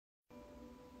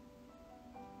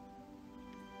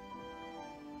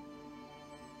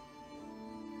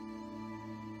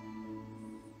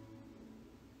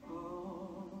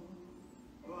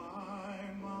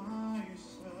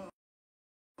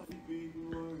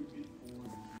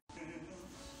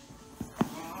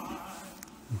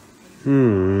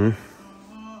Hi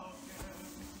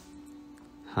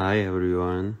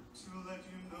everyone.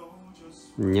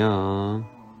 안녕.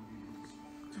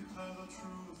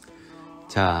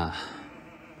 자,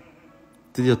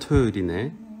 드디어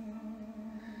토요일이네.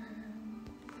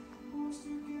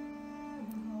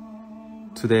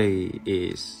 Today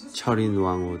is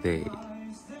철인왕후 day.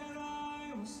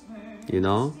 You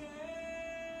know?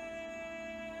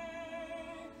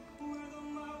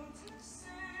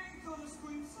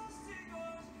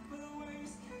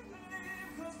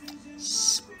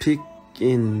 Speak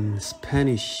in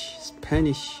Spanish.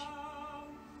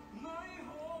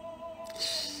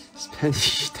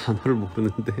 Spanish 단어를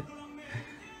모르는데.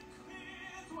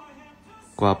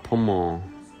 Guapomo.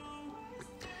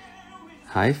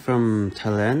 Hi from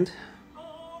Thailand.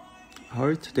 How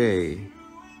are you today?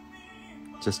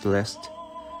 Just rest.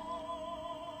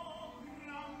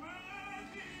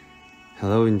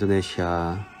 Hello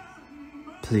Indonesia.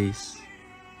 Please.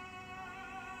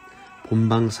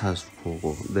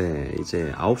 본방사수고. 네,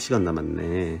 이제 9시간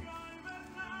남았네.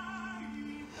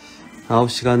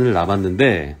 9시간을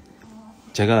남았는데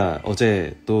제가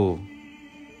어제 또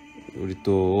우리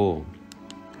또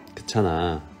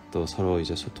그렇잖아. 또 서로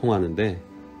이제 소통하는데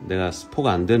내가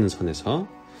스포가 안 되는 선에서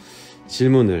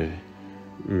질문을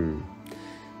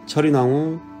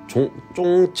철인왕후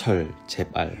쫑철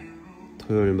제발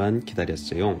토요일만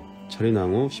기다렸어요.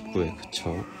 철인왕후 19회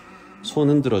그쵸. 손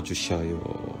흔들어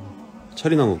주셔요.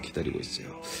 철인왕후 기다리고 있어요.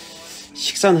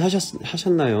 식사는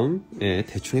하셨나요? 네,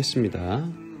 대충 했습니다.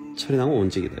 철인왕후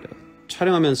언제 기다려?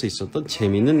 촬영하면서 있었던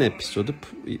재미있는 에피소드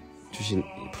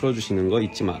풀어주시는 거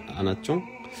잊지 않았죠?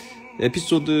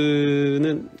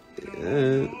 에피소드는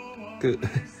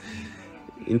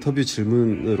인터뷰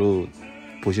질문으로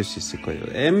보실 수 있을 거예요.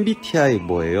 MBTI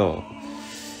뭐예요?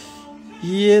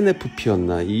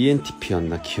 ENFP였나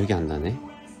ENTP였나 기억이 안 나네.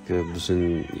 그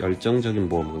무슨 열정적인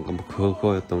뭔가 뭐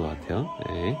그거였던 것 같아요.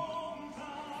 네.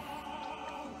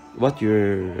 What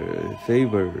your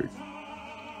favorite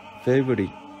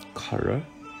color?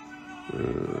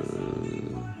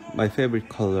 My favorite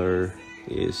color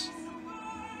is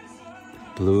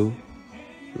blue,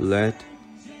 red,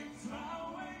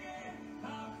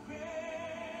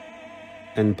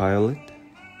 and violet.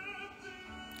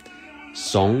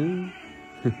 Song,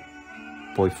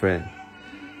 boyfriend.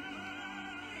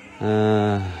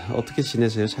 어떻게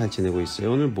지내세요? 잘 지내고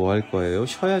있어요? 오늘 뭐 할 거예요?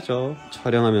 쉬어야죠.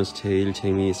 촬영하면서 제일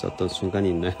재미있었던 순간이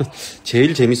있나요?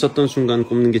 제일 재밌었던 순간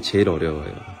꼽는 게 제일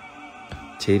어려워요.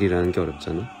 제일이라는 게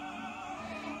어렵잖아.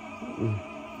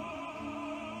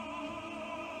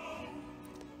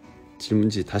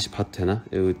 질문지 다시 봐도 되나?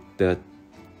 내가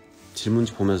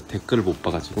질문지 보면서 댓글을 못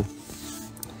봐가지고.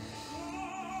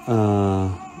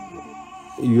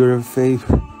 Your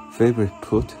favorite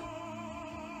food?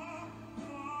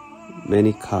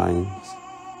 Many kinds.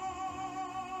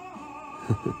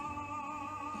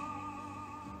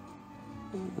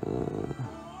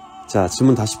 자,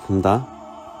 질문 다시 본다.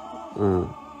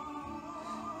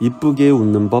 이쁘게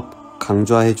웃는 법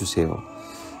강조해 주세요.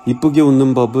 이쁘게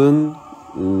웃는 법은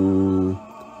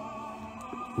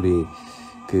우리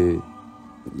그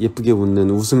예쁘게 웃는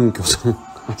웃음 교정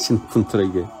하시는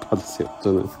분들에게 받으세요.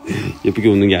 저는 예쁘게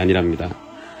웃는 게 아니랍니다.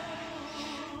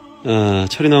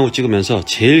 철인왕후 찍으면서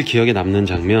제일 기억에 남는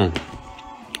장면,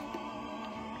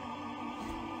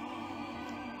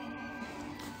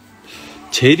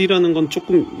 제일이라는 건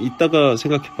조금 이따가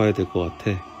생각해 봐야 될 것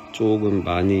같아. 조금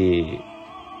많이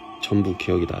전부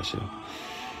기억이 나세요.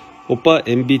 오빠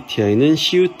MBTI는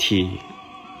CUT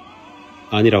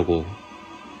아니라고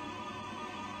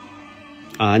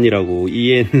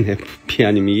ENFP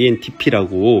아니면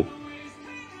ENTP라고.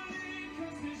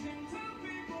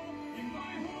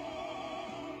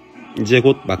 이제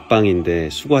곧 막방인데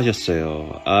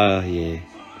수고하셨어요. 예.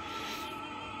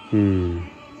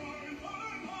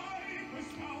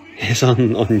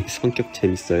 혜선 언니 성격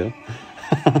재밌어요?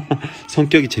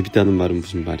 성격이 재밌다는 말은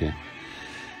무슨 말이야?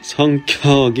 성격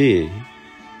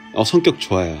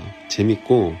좋아요.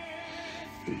 재밌고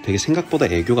되게 생각보다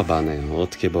애교가 많아요.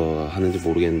 어떻게 뭐 하는지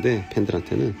모르겠는데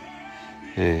팬들한테는.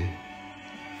 예.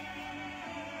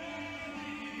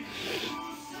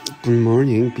 Good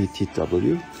morning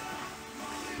BTW.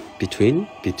 Between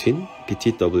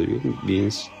BTW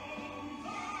means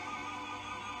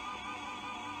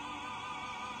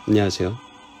안녕하세요.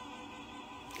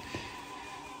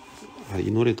 이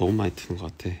노래 너무 많이 듣는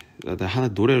것 같아. 나 하나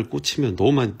노래를 꽂히면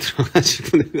너무 많이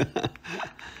들어가지고 내가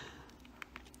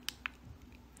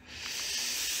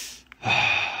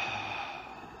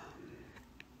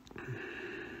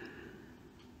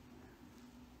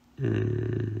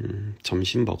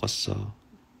점심 먹었어.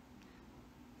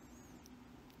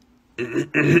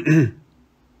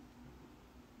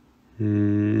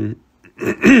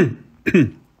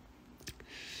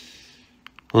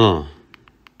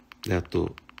 내가 또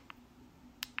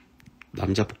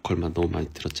남자 보컬만 너무 많이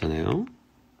들었잖아요.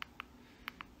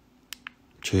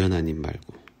 조연아님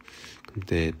말고.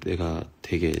 근데 내가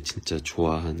되게 진짜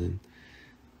좋아하는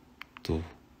또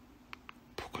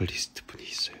보컬리스트 분이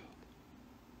있어요.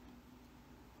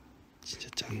 진짜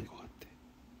짱인 것 같아.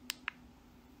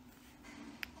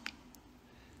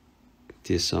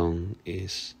 This song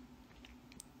is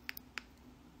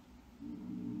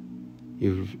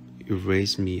You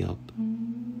Raise Me Up.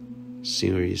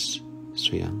 Singer is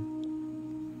Sohyang.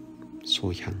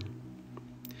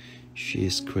 She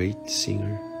is great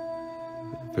singer.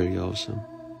 Very awesome.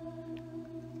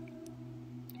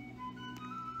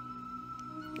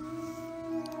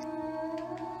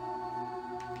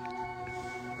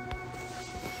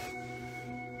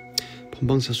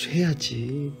 본방사수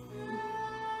해야지.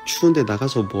 추운데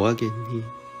나가서 뭐 하겠니?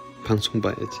 방송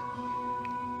봐야지.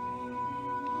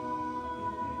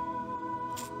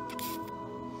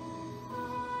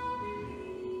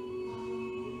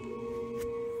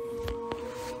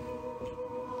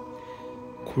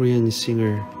 Korean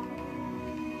singer.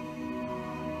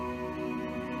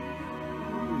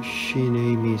 She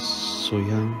name is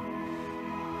Sohyang.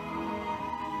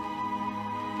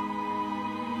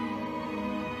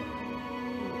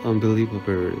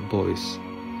 Unbelievable voice.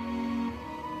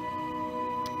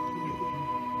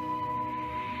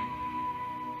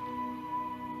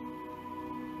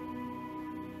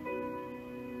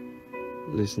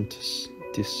 Listen to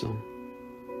this song.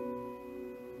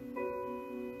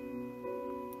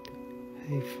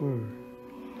 Hey, for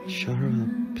shut up.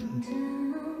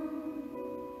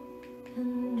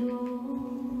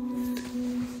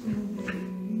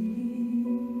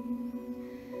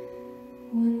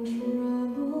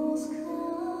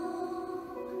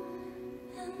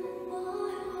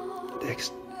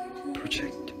 Next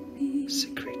project,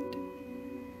 secret.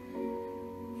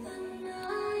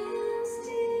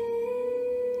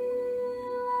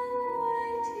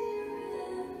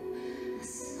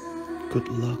 Good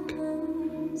luck.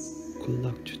 Good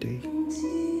luck today.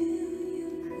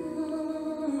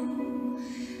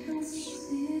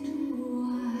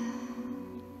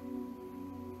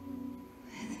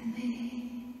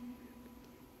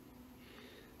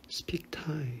 Speak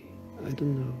Thai. I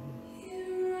don't know.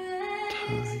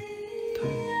 Thai.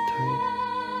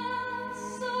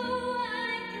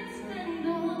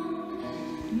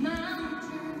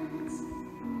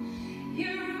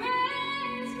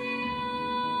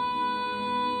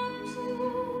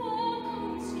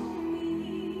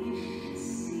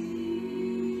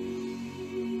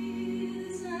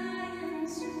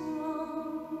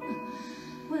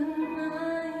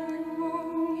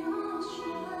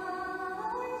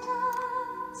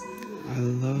 I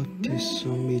love this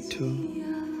song, me too.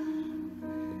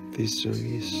 This song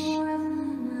is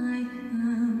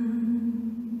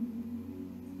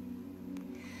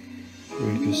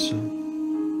very good song.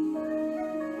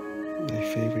 My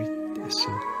favorite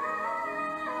song.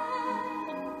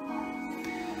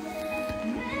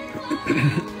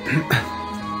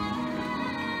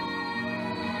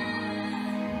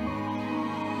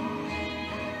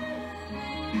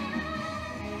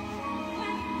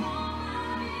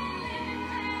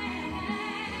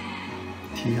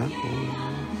 Tiago.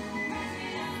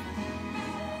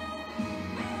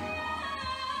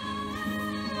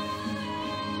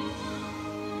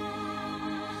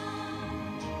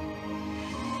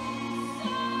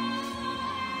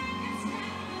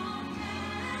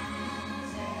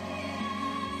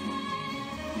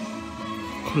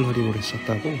 컬러링을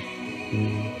했었다고?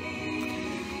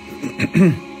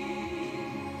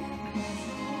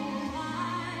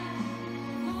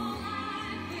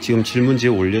 지금 질문지에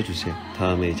올려주세요.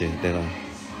 다음에 이제 내가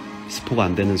스포가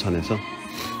안 되는 선에서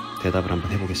대답을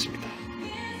한번 해보겠습니다.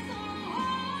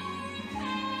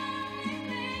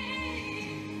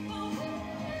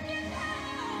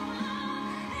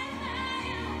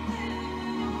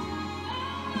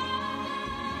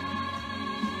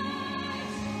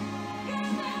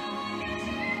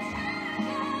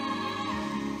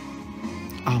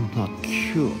 I'm not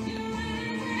cute.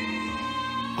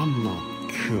 I'm not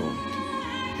cute.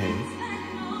 Hey.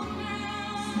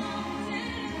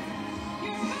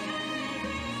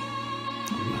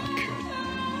 I'm not cute.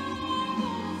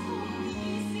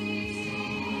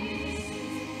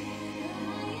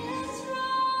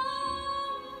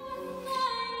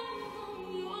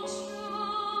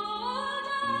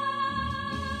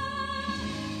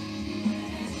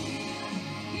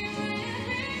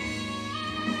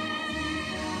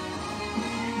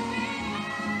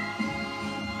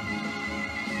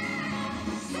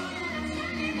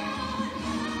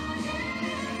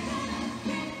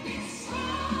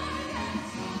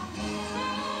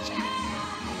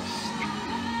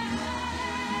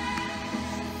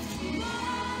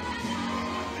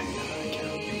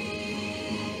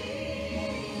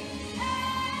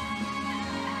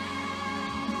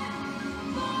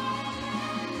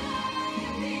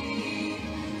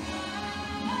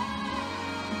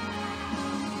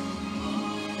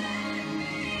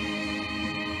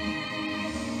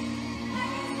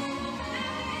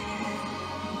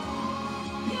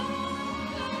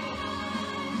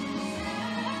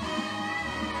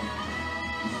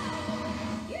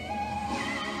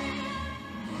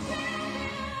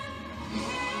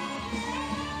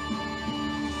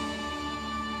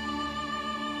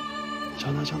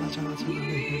 전화.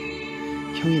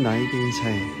 형이 나에게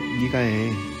인사해. 네가 해.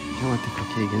 형한테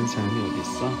그렇게 얘기하는 사람이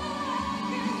어딨어?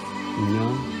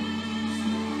 안녕.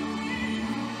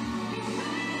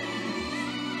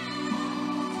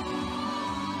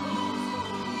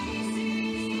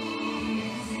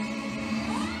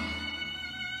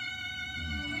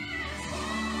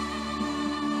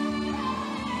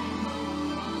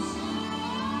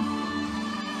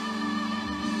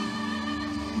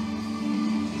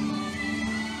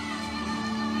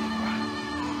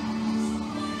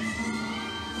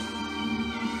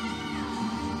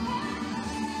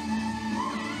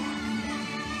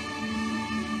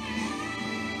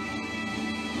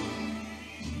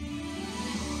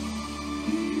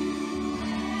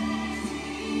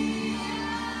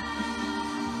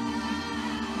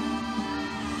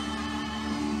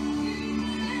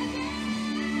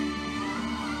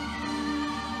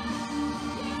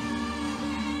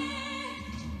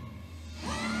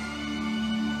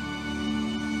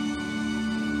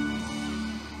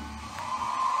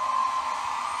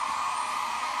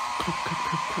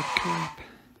 클럽.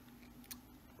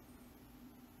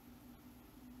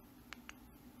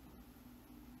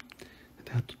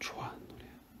 내가 또 좋아하는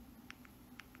노래야.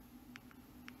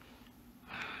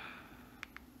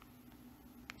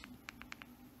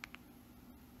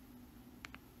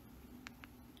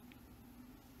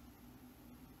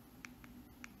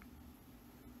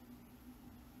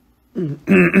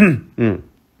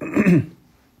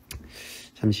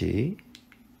 잠시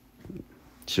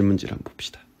질문지를 한번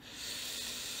봅시다.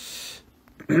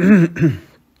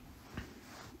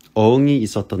 어흥이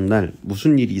있었던 날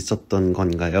무슨 일이 있었던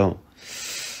건가요?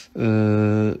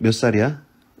 몇 살이야?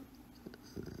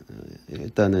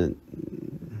 일단은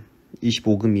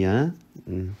 25금이야.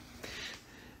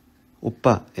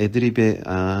 오빠 애드립에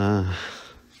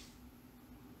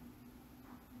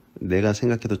내가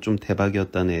생각해도 좀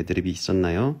대박이었다는 애드립이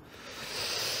있었나요?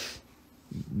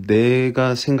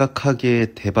 내가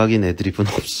생각하기에 대박인 애드립은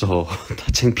없어.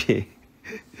 다 창피해.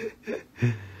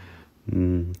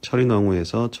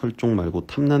 철인왕후에서 철종 말고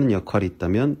탐나는 역할이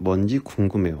있다면 뭔지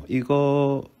궁금해요.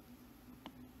 이거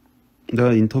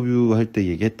내가 인터뷰할 때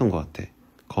얘기했던 것 같아.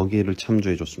 거기를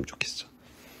참조해줬으면 좋겠어.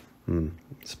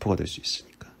 스포가 될 수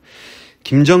있으니까.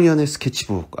 김정현의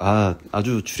스케치북.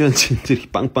 아주 출연진들이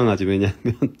빵빵하지.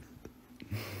 왜냐하면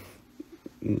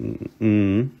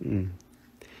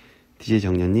DJ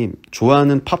정년님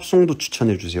좋아하는 팝송도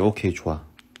추천해주세요. 오케이, 좋아.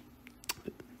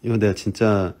 이거 내가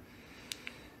진짜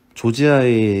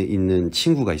조지아에 있는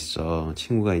친구가 있어.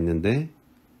 친구가 있는데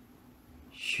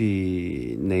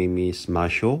She name is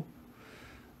Marshall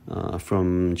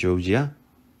from Georgia.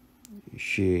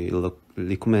 She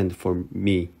recommend for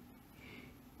me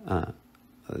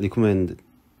recommend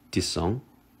this song.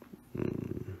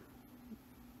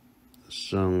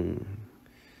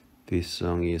 This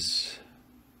song is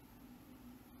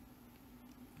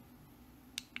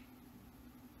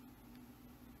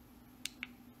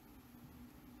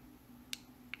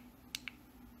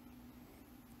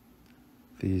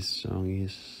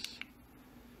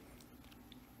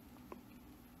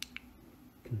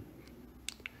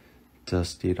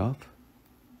Dust It Off.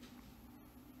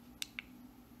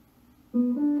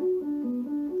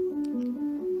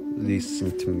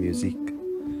 Listen to music.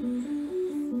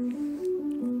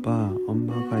 오빠,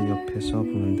 엄마가 옆에서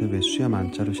보는데 왜 수염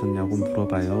안 자르셨냐고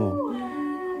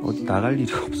물어봐요. 어디 나갈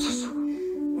일이 없어서.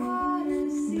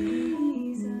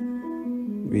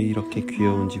 왜 이렇게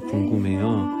귀여운지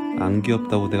궁금해요. 안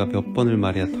귀엽다고 내가 몇 번을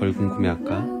말해야 덜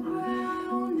궁금해할까?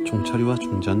 종철이와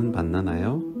종자는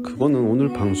만나나요? 그거는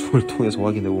오늘 방송을 통해서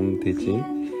확인해 보면 되지.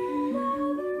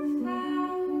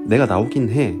 내가 나오긴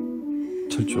해.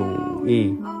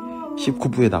 철종이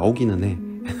 19부에 나오기는 해.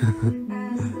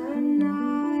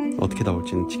 어떻게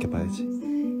나올지는 지켜봐야지.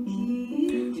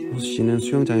 호수씨는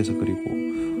수영장에서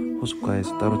그리고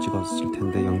호숫가에서 따로 찍었을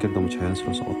텐데 연결이 너무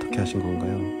자연스러워서 어떻게 하신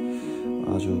건가요?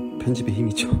 아주 편집의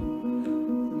힘이죠.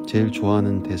 제일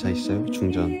좋아하는 대사 있어요?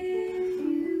 중전.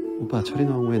 오빠,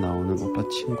 철인왕후에 나오는 오빠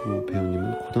친구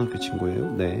배우님은 고등학교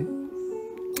친구예요? 네.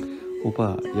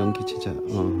 오빠 연기 진짜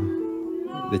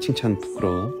내 칭찬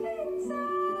부끄러워.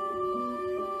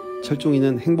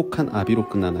 철종이는 행복한 아비로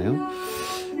끝나나요?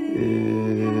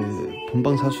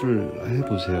 본방사수를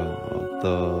해보세요.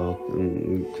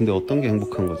 근데 어떤 게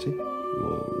행복한 거지?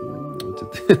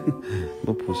 어쨌든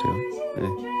뭐 보세요. 네.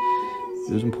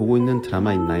 요즘 보고 있는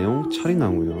드라마 있나요?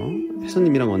 철인왕후요.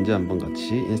 혜선님이랑 언제 한번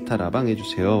같이 인스타 라방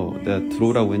해주세요. 내가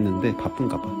들어오라고 했는데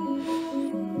바쁜가 봐.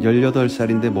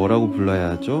 18살인데 뭐라고 불러야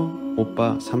하죠?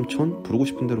 오빠, 삼촌? 부르고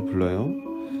싶은 대로 불러요.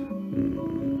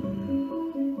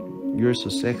 You're so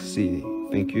sexy.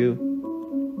 Thank you.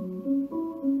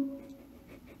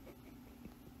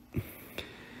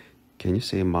 Can you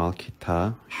say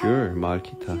Malkita? Sure,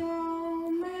 Malkita.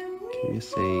 Can you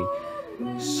say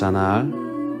Sanar?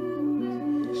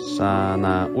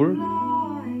 Sanaul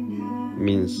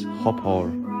means hopper.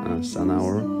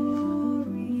 Sanaul.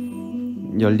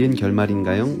 열린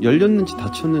결말인가요? 열렸는지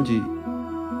닫혔는지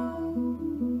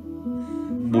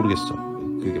모르겠어.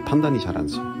 그게 판단이 잘 안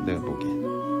서. 내가 보기엔.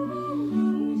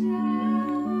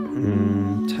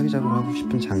 차기 작업을 하고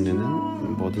싶은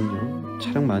장르는 뭐든요.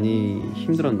 촬영 많이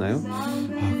힘들었나요?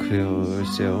 그래요.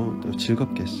 글쎄요. 또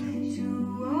즐겁게 했어요.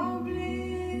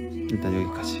 일단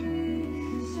여기까지.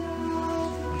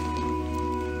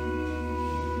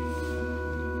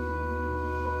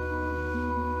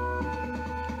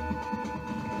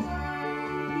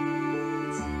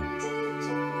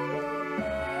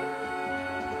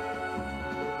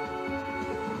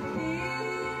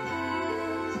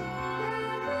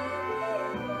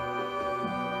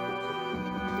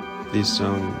 This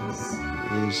song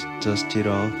is dusted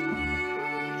off.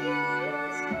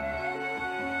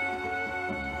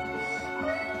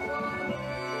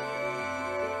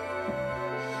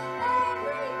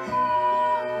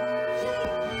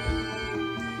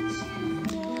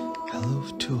 Hello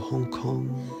to Hong Kong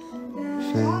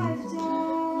fan.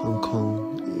 Hong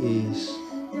Kong is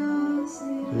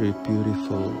very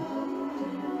beautiful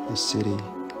city.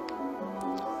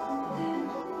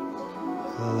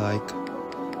 I like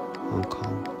Hong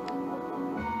Kong.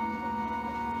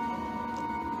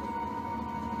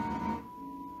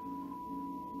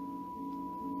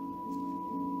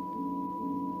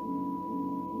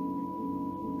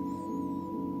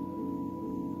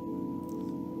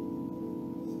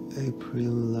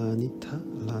 April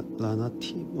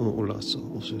라나티 올라왔어.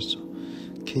 없어졌어.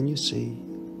 Can you say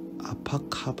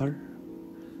아파카발?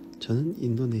 저는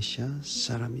인도네시아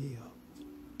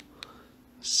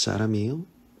사람이에요.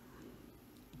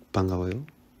 반가워요.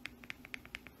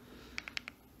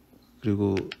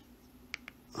 그리고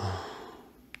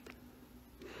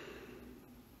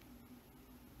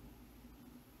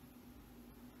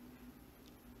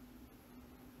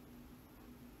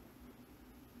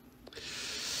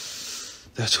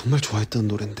내가 정말 좋아했던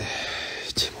노래인데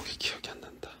제목이 기억이 안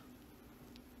난다.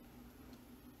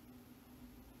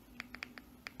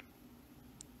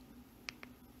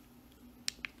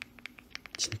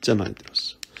 진짜 많이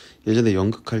들었어. 예전에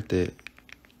연극할 때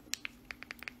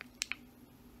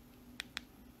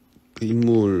그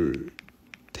인물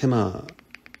테마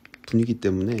분위기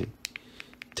때문에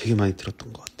되게 많이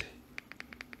들었던 것 같아.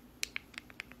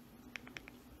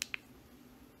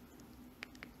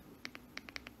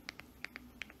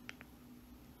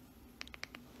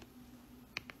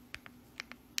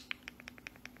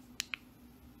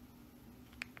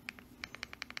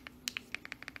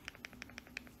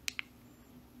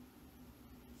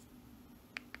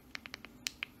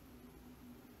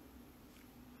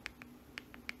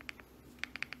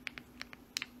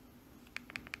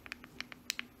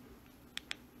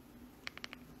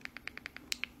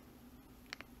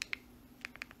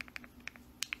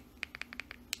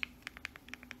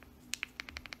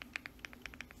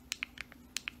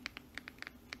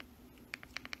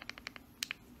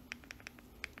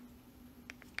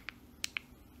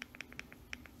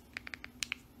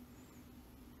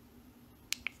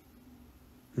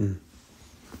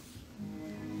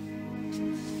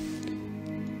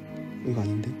 이거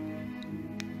아닌데?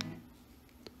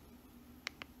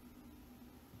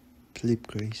 Philip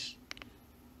Grace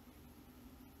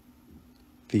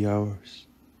The Hours.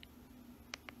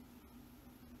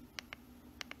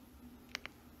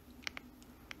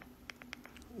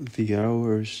 The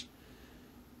Hours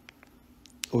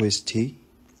OST.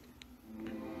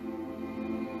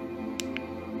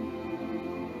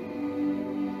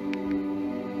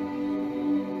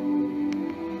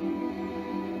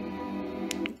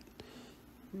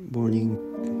 Morning.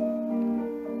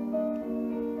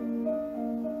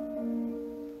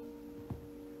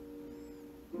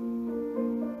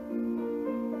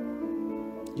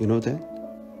 You know that?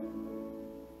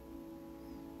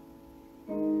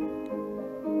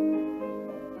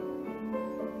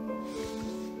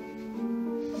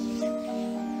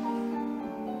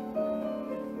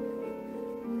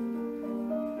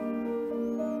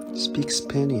 Speak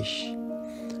Spanish.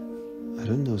 I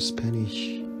don't know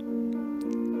Spanish.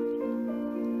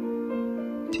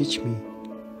 Teach me.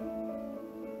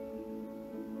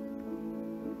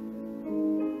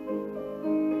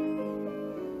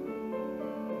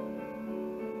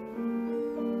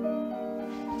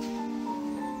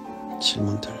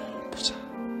 질문들 보자.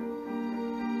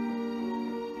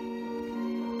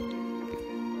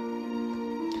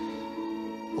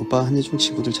 오빠 한예종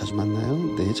친구들 자주 만나요?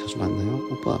 네, 자주 만나요.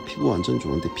 오빠 피부 완전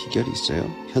좋은데 비결이 있어요?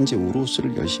 현재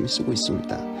우로스를 열심히 쓰고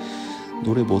있습니다.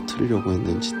 노래 뭐 틀으려고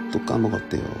했는지 또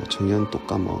까먹었대요. 정연 또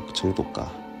까먹,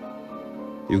 정도까.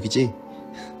 여기지?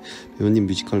 배우님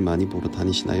뮤지컬 많이 보러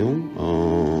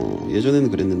다니시나요? 예전에는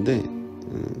그랬는데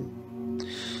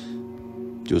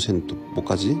요새는 또 못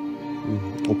가지?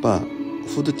 오빠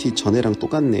후드티 전에랑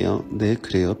똑같네요. 네,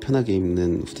 그래요. 편하게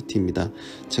입는 후드티입니다.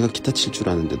 제가 기타 칠 줄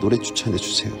아는데 노래 추천해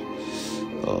주세요.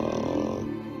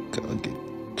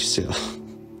 글쎄요.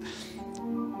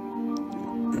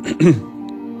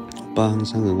 오빠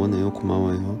항상 응원해요.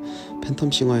 고마워요.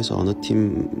 팬텀싱어에서 어느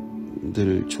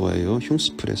팀들 좋아해요?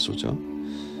 흉스프레소죠.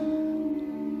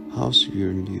 How's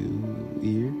your new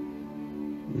year?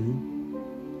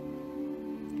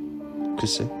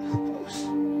 글쎄.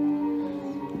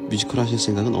 뮤지컬 하실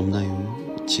생각은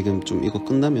없나요? 지금 좀 이거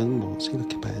끝나면 뭐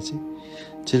생각해봐야지.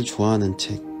 제일 좋아하는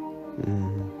책,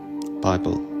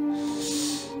 바이블.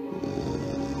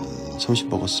 점심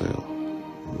먹었어요.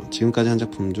 지금까지 한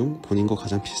작품 중 본인과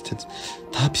가장 비슷해.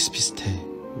 다 비슷비슷해.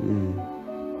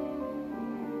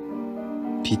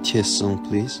 BTS song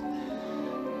please.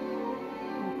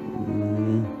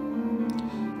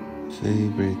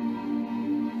 Favorite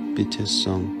BTS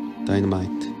song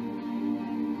Dynamite.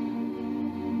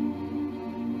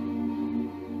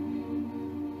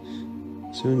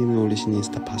 수영님이 올리신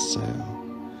인스타 봤어요.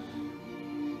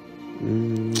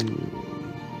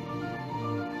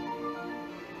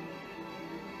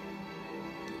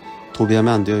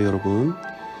 도배하면 안 돼요, 여러분.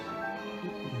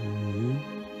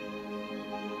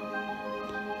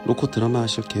 로코 드라마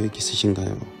하실 계획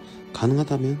있으신가요?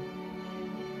 가능하다면.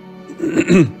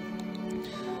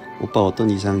 오빠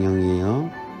어떤 이상형이에요?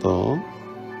 너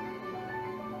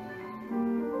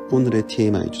오늘의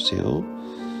TMI 주세요.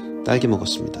 딸기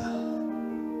먹었습니다.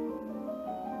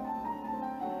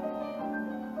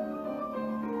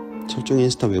 철중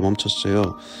인스타 왜 멈췄어요?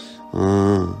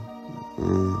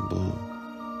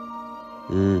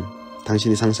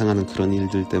 당신이 상상하는 그런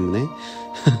일들 때문에.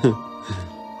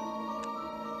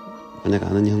 만약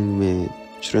아는 형님에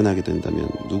출연하게 된다면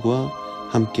누구와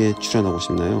함께 출연하고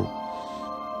싶나요?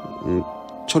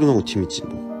 철인하고 팀이지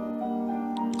뭐.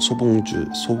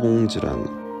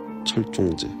 소봉즈랑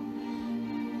철종즈,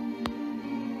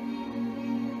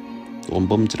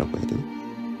 원범즈라고 해야 되나?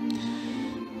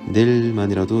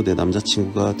 내일만이라도 내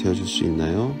남자친구가 되어줄 수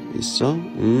있나요? 있어?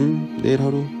 내일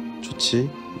하루 좋지.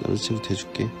 남자친구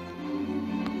돼줄게.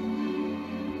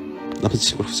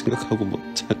 남자친구라고 생각하고 뭐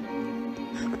잘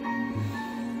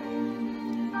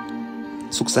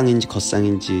속상인지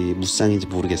겉상인지 무쌍인지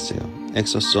모르겠어요.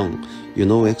 엑소송, you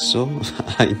know 엑소?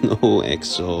 I know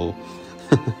엑소.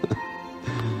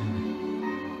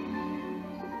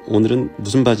 오늘은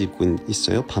무슨 바지 입고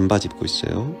있어요? 반바지 입고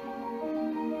있어요.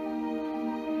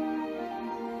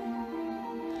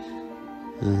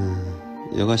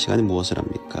 여가 시간에 무엇을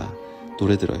합니까?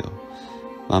 노래 들어요.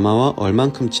 마마와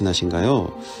얼만큼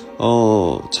친하신가요?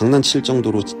 장난칠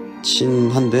정도로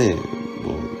친한데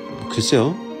뭐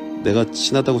글쎄요. 내가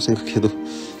친하다고 생각해도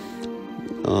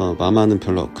마마는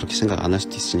별로 그렇게 생각 안 할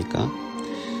수도 있으니까.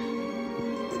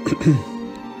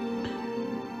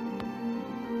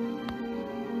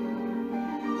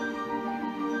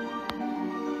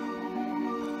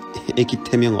 애기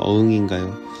태명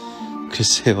어흥인가요?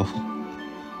 글쎄요.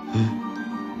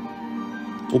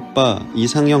 오빠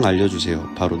이상형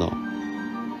알려주세요. 바로 너.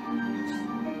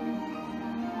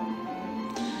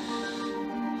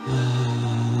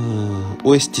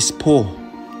 OST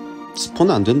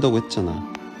스포는 안 된다고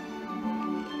했잖아.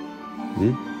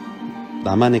 응?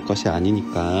 나만의 것이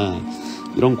아니니까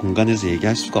이런 공간에서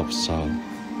얘기할 수가 없어.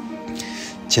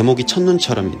 제목이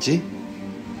첫눈처럼이지?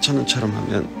 첫눈처럼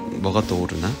하면 뭐가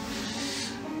떠오르나?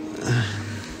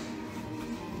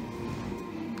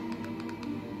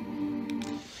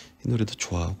 이 노래도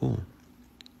좋아하고.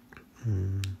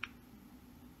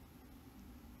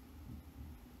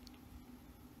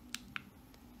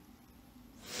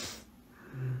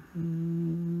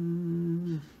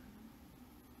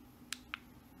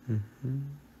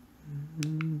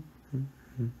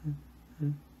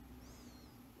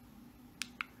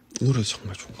 이 노래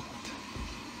정말 좋은 것 같아.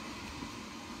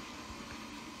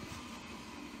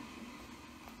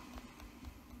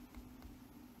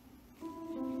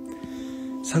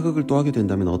 사극을 또 하게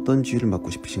된다면 어떤 지위를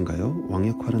맡고 싶으신가요? 왕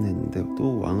역할은 했는데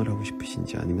또 왕을 하고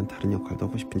싶으신지 아니면 다른 역할도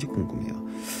하고 싶은지 궁금해요.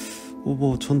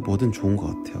 전 뭐든 좋은 것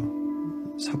같아요.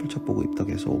 사불첩 보고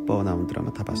입덕해서 오빠와 나온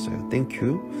드라마 다 봤어요.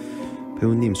 땡큐.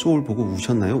 배우님 소울 보고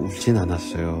우셨나요? 울진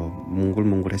않았어요.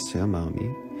 몽글몽글했어요 마음이.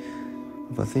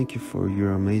 But thank you for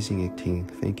your amazing acting.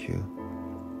 Thank you.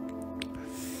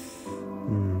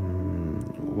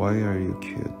 Why are you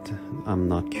cute? I'm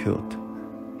not cute.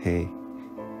 Hey.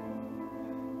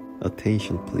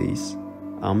 Attention please.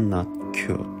 I'm not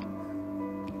cute.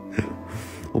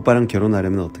 오빠랑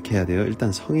결혼하려면 어떻게 해야 돼요?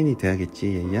 일단 성인이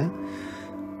돼야겠지, 얘야.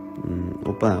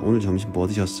 오빠 오늘 점심 뭐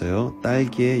드셨어요?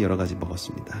 딸기에 여러가지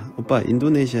먹었습니다. 오빠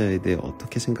인도네시아에 대해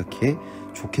어떻게 생각해?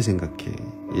 좋게 생각해.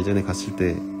 예전에 갔을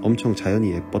때 엄청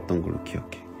자연이 예뻤던 걸로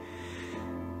기억해.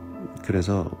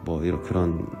 그래서 뭐 이런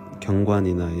그런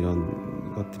경관이나 이런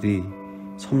것들이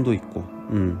섬도 있고.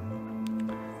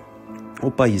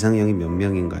 오빠 이상형이 몇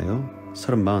명인가요?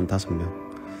 45명.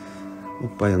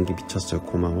 오빠 연기 미쳤어요.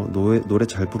 고마워. 노래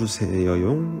잘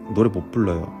부르세요용? 노래 못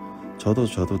불러요. 저도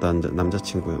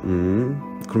남자친구요.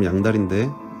 그럼 양다리인데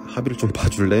합의를 좀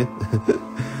봐줄래?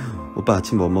 오빠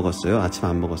아침 뭐 먹었어요? 아침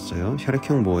안 먹었어요.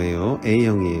 혈액형 뭐예요?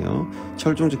 A형이에요.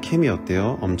 철종주 케미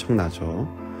어때요? 엄청나죠.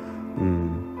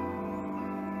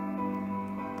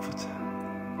 보자.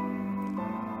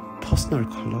 퍼스널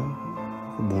컬러?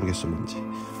 모르겠어 뭔지.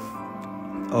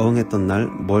 어흥했던 날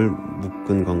뭘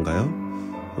묶은 건가요?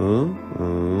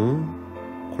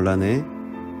 곤란해.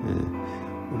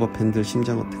 오빠 팬들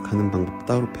심장 어택하는 방법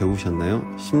따로 배우셨나요?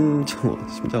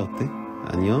 심장 어택?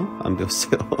 아니요, 안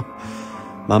배웠어요.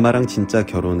 마마랑 진짜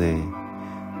결혼해.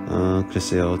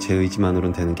 글쎄요, 제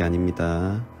의지만으로는 되는 게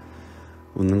아닙니다.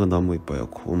 웃는 건 너무 이뻐요.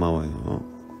 고마워요.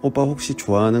 오빠 혹시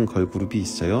좋아하는 걸그룹이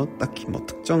있어요? 딱히 뭐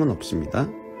특정은 없습니다.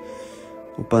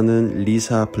 오빠는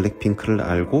리사 블랙핑크를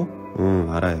알고?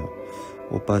 알아요.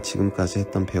 오빠 지금까지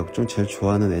했던 배역 중 제일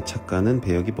좋아하는 애착가는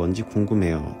배역이 뭔지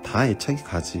궁금해요. 다 애착이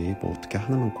가지. 뭐 어떻게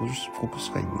하나만 꼽을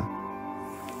수가 있나.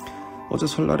 어제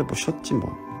설날에 뭐 쉬었지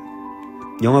뭐.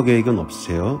 영화 계획은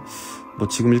없으세요? 뭐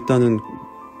지금 일단은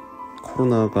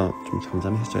코로나가 좀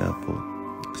잠잠해져야 뭐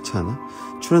그렇지 않아?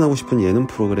 출연하고 싶은 예능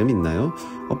프로그램 있나요?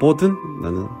 뭐든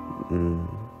나는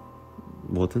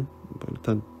뭐든 뭐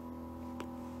일단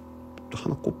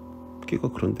하나 꼽기가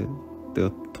그런데 내가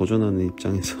도전하는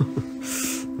입장에서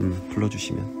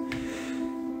불러주시면.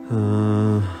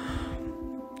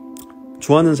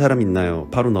 좋아하는 사람 있나요?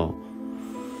 바로 너.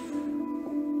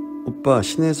 오빠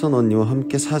신혜선 언니와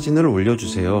함께 사진을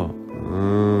올려주세요.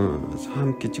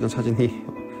 함께 찍은 사진이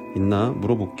있나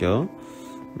물어볼게요.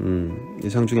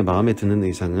 의상 중에 마음에 드는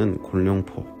의상은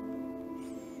골룡포.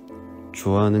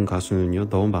 좋아하는 가수는요?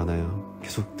 너무 많아요.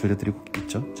 계속 들려드리고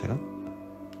있죠 제가.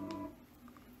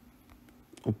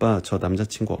 오빠 저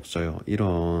남자친구 없어요.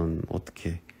 이런.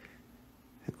 어떻게.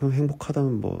 그럼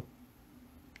행복하다면 뭐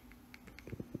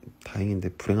다행인데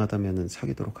불행하다면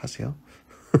사귀도록 하세요.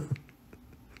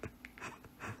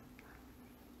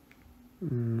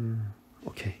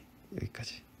 오케이,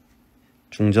 여기까지.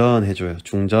 중전 해줘요.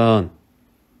 중전.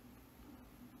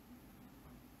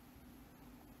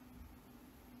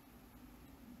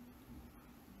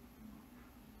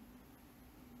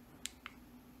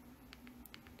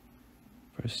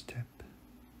 First step.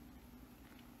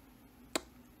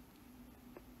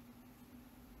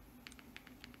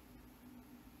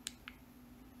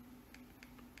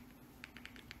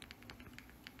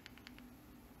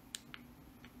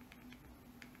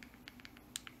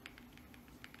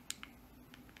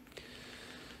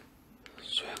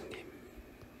 소영님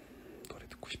노래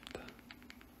듣고 싶다.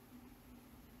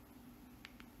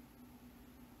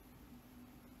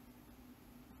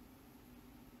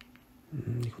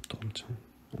 이것도 엄청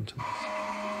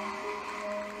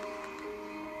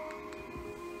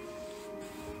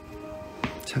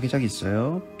자기자기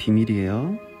있어요.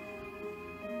 비밀이에요.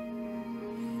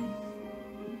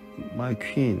 My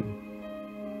queen.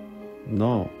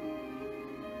 No.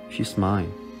 She's mine.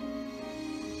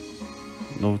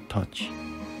 No touch.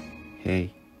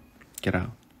 Hey. Get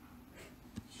out.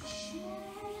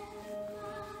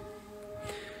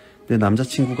 내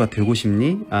남자친구가 되고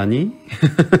싶니? 아니?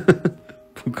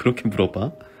 뭐 그렇게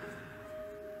물어봐.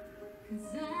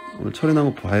 오늘 철이 난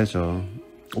거 봐야죠.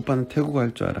 오빠는 태국어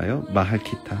할 줄 알아요? 마할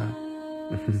기타.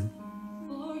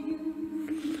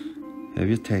 Have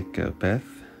you take a bath?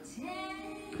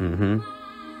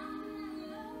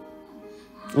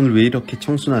 오늘 왜 이렇게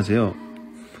청순하세요?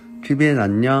 PBN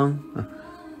안녕.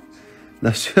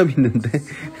 나 수염 있는데.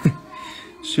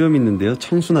 수염 있는데요?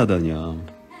 청순하다뇨.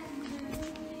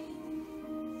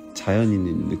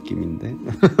 자연인 느낌인데.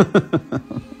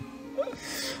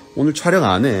 오늘 촬영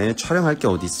안 해. 촬영할 게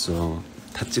어딨어.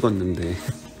 다 찍었는데.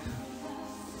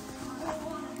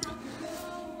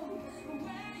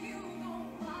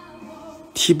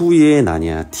 TVN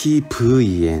아니야.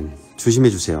 TVN.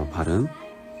 조심해주세요. 발음.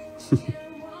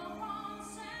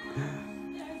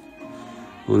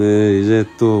 오늘 이제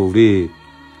또 우리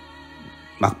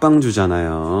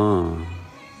막방주잖아요.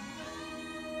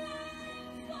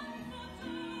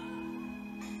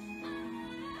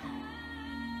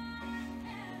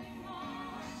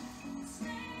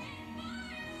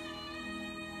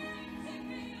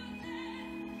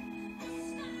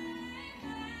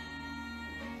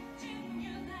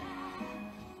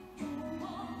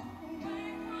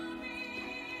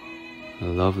 A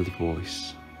lovely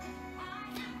voice.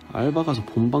 알바 가서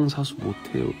본방사수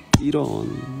못해요.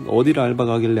 이런. 어디를 알바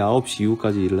가길래 9시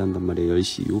이후까지 일을 한단 말이에요.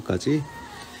 10시 이후까지.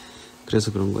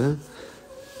 그래서 그런 거야?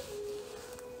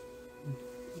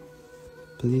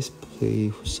 Please play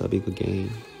후사비 그 게임.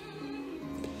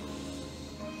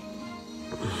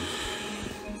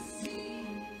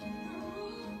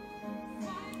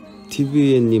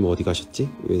 TVN님 어디 가셨지?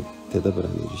 왜 대답을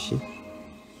안 해주시?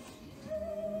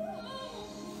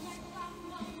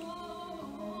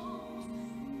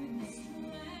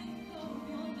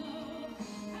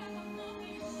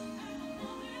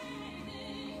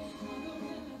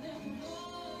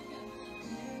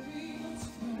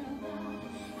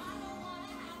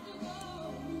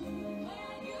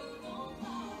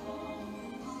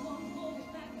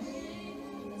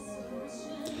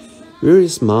 Where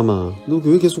is mama? 너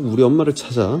왜 계속 우리 엄마를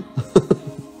찾아?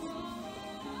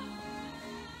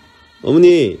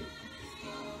 어머니!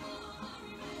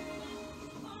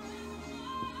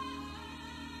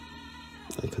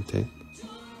 I can take.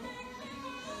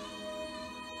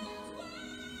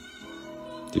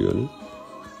 Do you want it?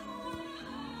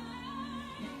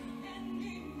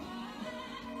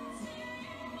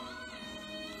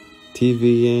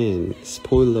 TVN,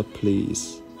 spoiler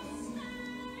please.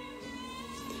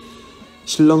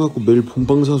 신랑하고 매일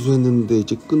본방사수 했는데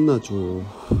이제 끝나죠.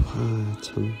 아,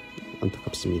 참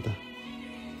안타깝습니다.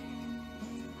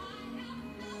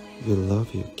 We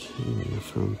love you, Kim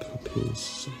from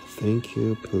Philippines. Thank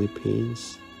you,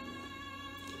 Philippines.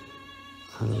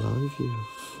 I love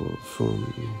you from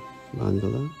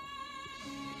Manila.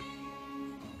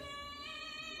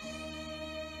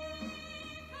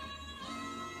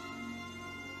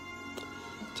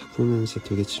 작품하면서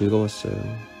되게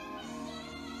즐거웠어요.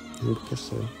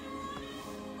 행복했어요.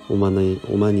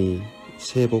 오만이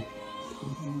새해 복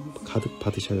가득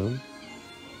받으셔요.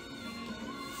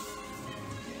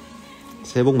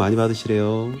 새해 복 많이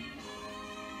받으시래요.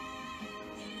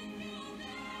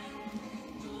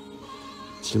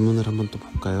 질문을 한번 또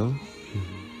볼까요?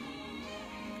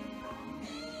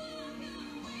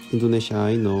 인도네시아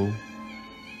I know.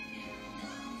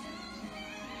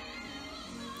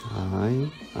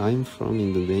 I'm from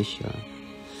Indonesia.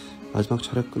 마지막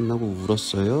촬영 끝나고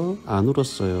울었어요? 안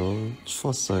울었어요.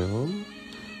 추웠어요.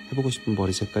 해보고 싶은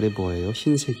머리 색깔이 뭐예요?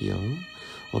 흰색이요.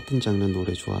 어떤 장르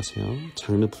노래 좋아하세요?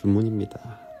 장르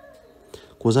불문입니다.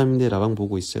 고3인데 라방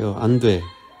보고 있어요. 안 돼.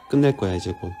 끝낼 거야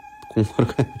이제 곧. 공부하러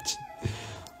가야지.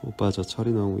 오빠 저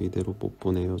철이 너무 이대로 못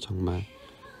보내요 정말.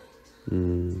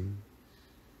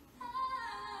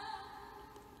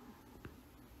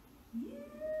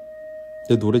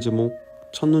 내 노래 제목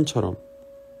첫눈처럼.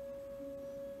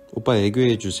 오빠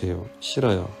애교해 주세요.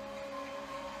 싫어요.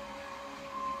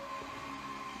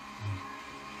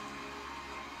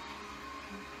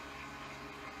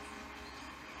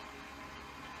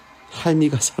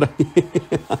 할미가 사랑해.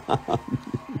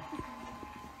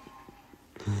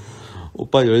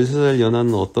 오빠 13살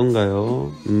연하는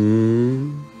어떤가요?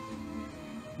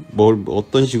 뭘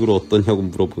어떤 식으로 어떠냐고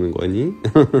물어보는 거니?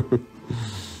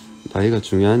 나이가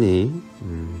중요하니?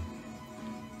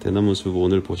 대나무 숲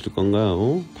오늘 보실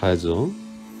건가요? 봐야죠.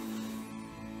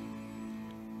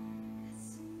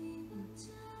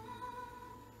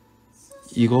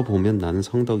 이거 보면 나는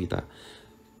성덕이다.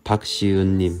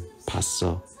 박시은님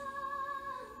봤어.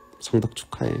 성덕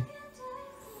축하해.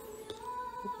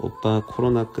 오빠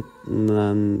코로나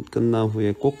끝난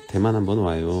후에 꼭 대만 한번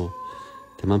와요.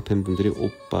 대만 팬분들이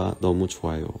오빠 너무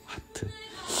좋아요. 하트.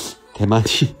 대만이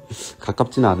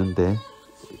가깝진 않은데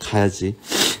가야지.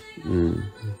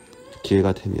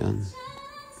 기회가 되면.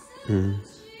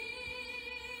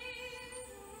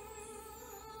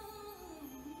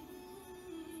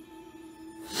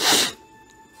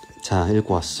 자,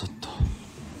 읽고 왔어 또.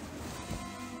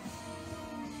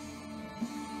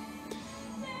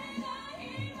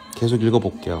 계속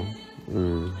읽어볼게요.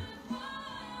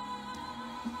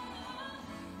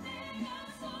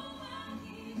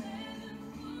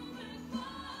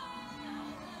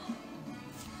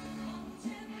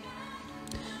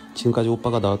 지금까지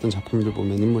오빠가 나왔던 작품들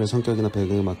보면 인물의 성격이나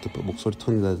배경에 맞게 목소리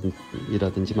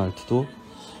톤이라든지 말투도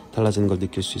달라지는 걸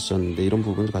느낄 수 있었는데 이런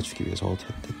부분을 갖추기 위해서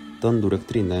어떻게 했던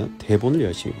노력들이 있나요? 대본을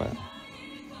열심히 봐요.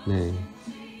 네,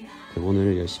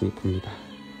 대본을 열심히 봅니다.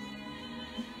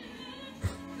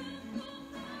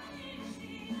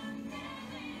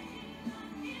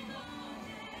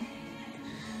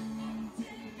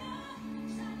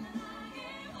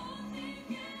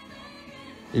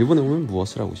 일본에 오면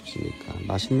무엇을 하고 싶습니까?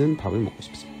 맛있는 밥을 먹고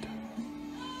싶습니다.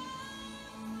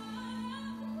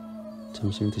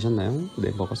 점심 드셨나요?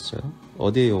 네, 먹었어요.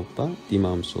 어디에요 오빠? 네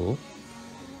마음속.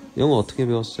 영어 어떻게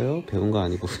배웠어요? 배운 거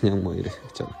아니고 그냥 뭐 이래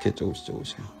저렇게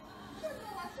조금씩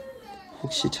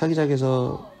혹시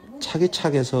차기작에서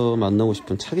만나고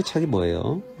싶은 차기착이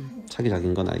뭐예요?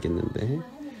 차기작인 건 알겠는데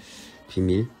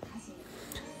비밀.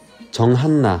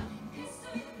 정한나.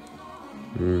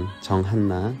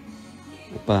 정한나.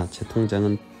 오빠 제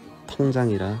통장은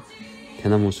통장이라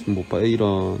대나무 숲 못 봐요.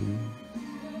 이런.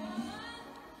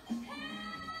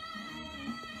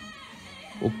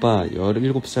 오빠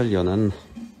 17살 연한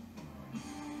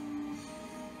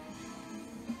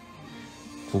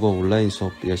국어 온라인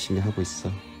수업 열심히 하고 있어.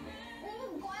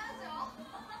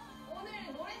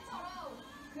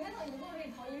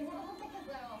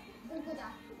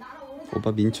 오빠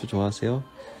민초 좋아하세요?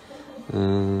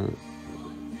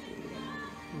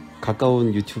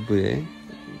 가까운 유튜브에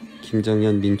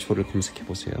김정현 민초를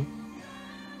검색해보세요.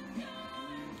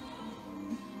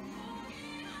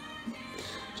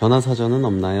 전화사전은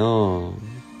없나요?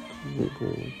 뭐,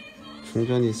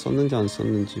 중전이 썼는지 안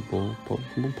썼는지 뭐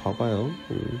한번 봐봐요.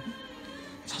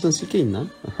 사전 쓸 게 있나?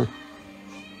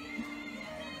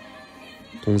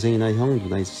 동생이나 형,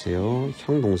 누나 있으세요?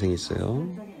 형, 동생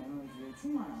있어요?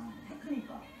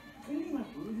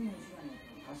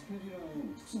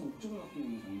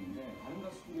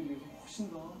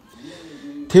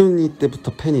 태훈이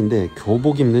때부터 팬인데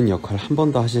교복 입는 역할 한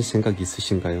번 더 하실 생각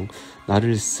있으신가요?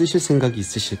 나를 쓰실 생각이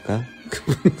있으실까?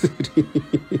 그분들이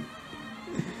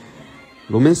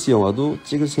로맨스 영화도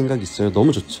찍을 생각 있어요.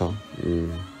 너무 좋죠.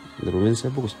 근데 로맨스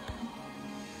해보고 싶어.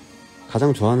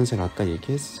 가장 좋아하는 색 아까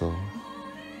얘기했어.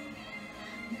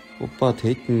 오빠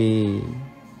데이트 미.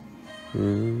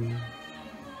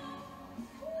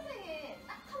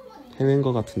 해외인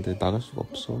것 같은데 나갈 수가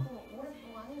없어.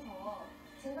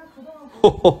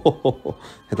 호호호호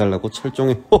해달라고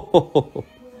철종해. 호호호호.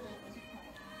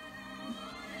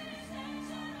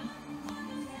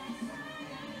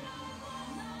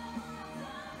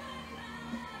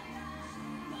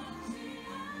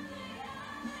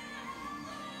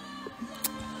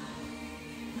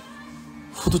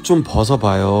 후드 좀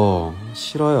벗어봐요.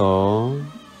 싫어요.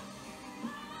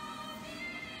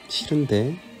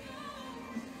 싫은데.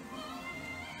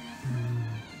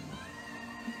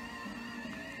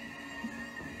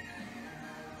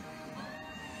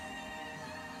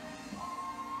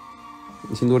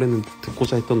 이 노래는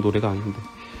듣고자 했던 노래가 아닌데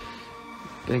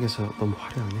백에서 너무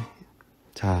화려하네.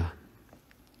 자,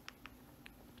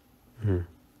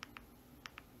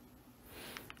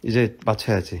 이제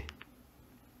맞춰야지.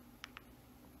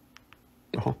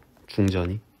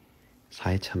 중전이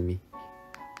 4회 찬미.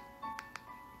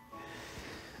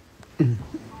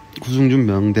 구승준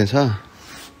명대사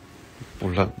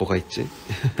몰라 뭐가 있지?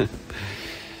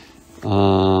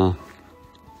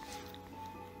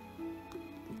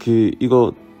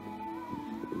 이거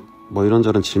뭐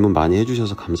이런저런 질문 많이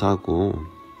해주셔서 감사하고,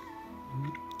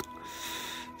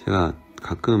 제가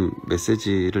가끔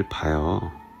메시지를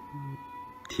봐요.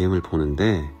 DM을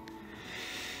보는데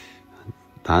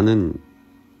나는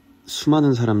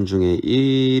수많은 사람 중에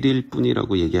 1일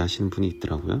뿐이라고 얘기하시는 분이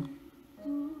있더라고요.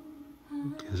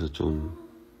 그래서 좀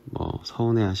뭐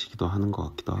서운해 하시기도 하는 것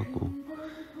같기도 하고.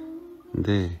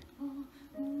 근데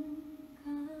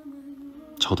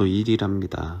저도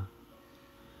 1이랍니다.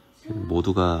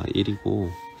 모두가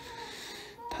 1이고,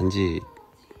 단지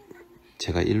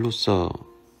제가 1로서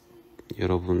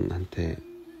여러분한테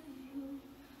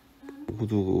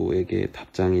모두에게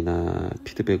답장이나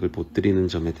피드백을 못 드리는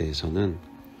점에 대해서는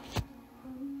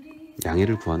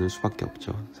양해를 구하는 수밖에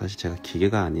없죠. 사실 제가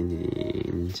기계가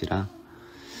아닌지라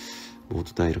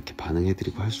모두 다 이렇게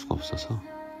반응해드리고 할 수가 없어서.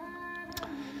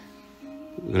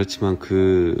 그렇지만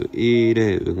그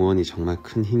일의 응원이 정말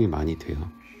큰 힘이 많이 돼요.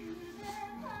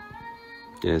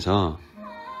 그래서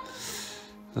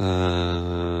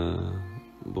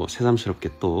뭐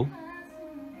새삼스럽게 또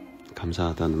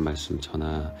감사하다는 말씀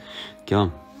전하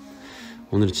겸,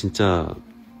 오늘은 진짜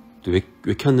왜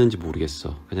켰는지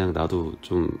모르겠어. 그냥 나도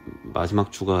좀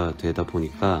마지막 주가 되다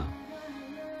보니까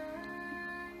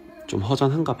좀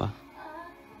허전한가 봐.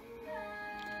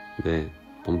 네,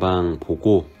 본방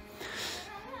보고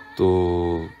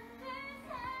또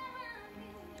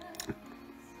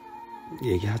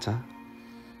얘기하자.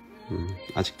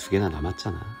 아직 2개나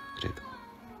남았잖아. 그래도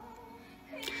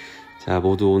자,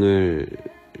 모두 오늘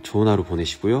좋은 하루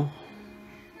보내시고요.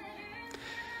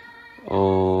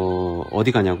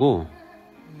 어디 가냐고?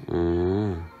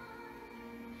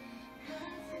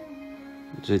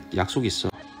 이제 약속 있어.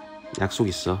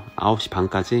 9시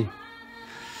반까지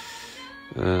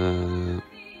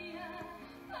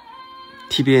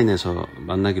TVN에서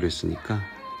만나기로 했으니까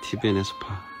TVN에서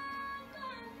봐.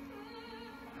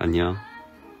 안녕.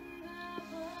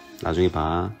 나중에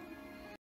봐.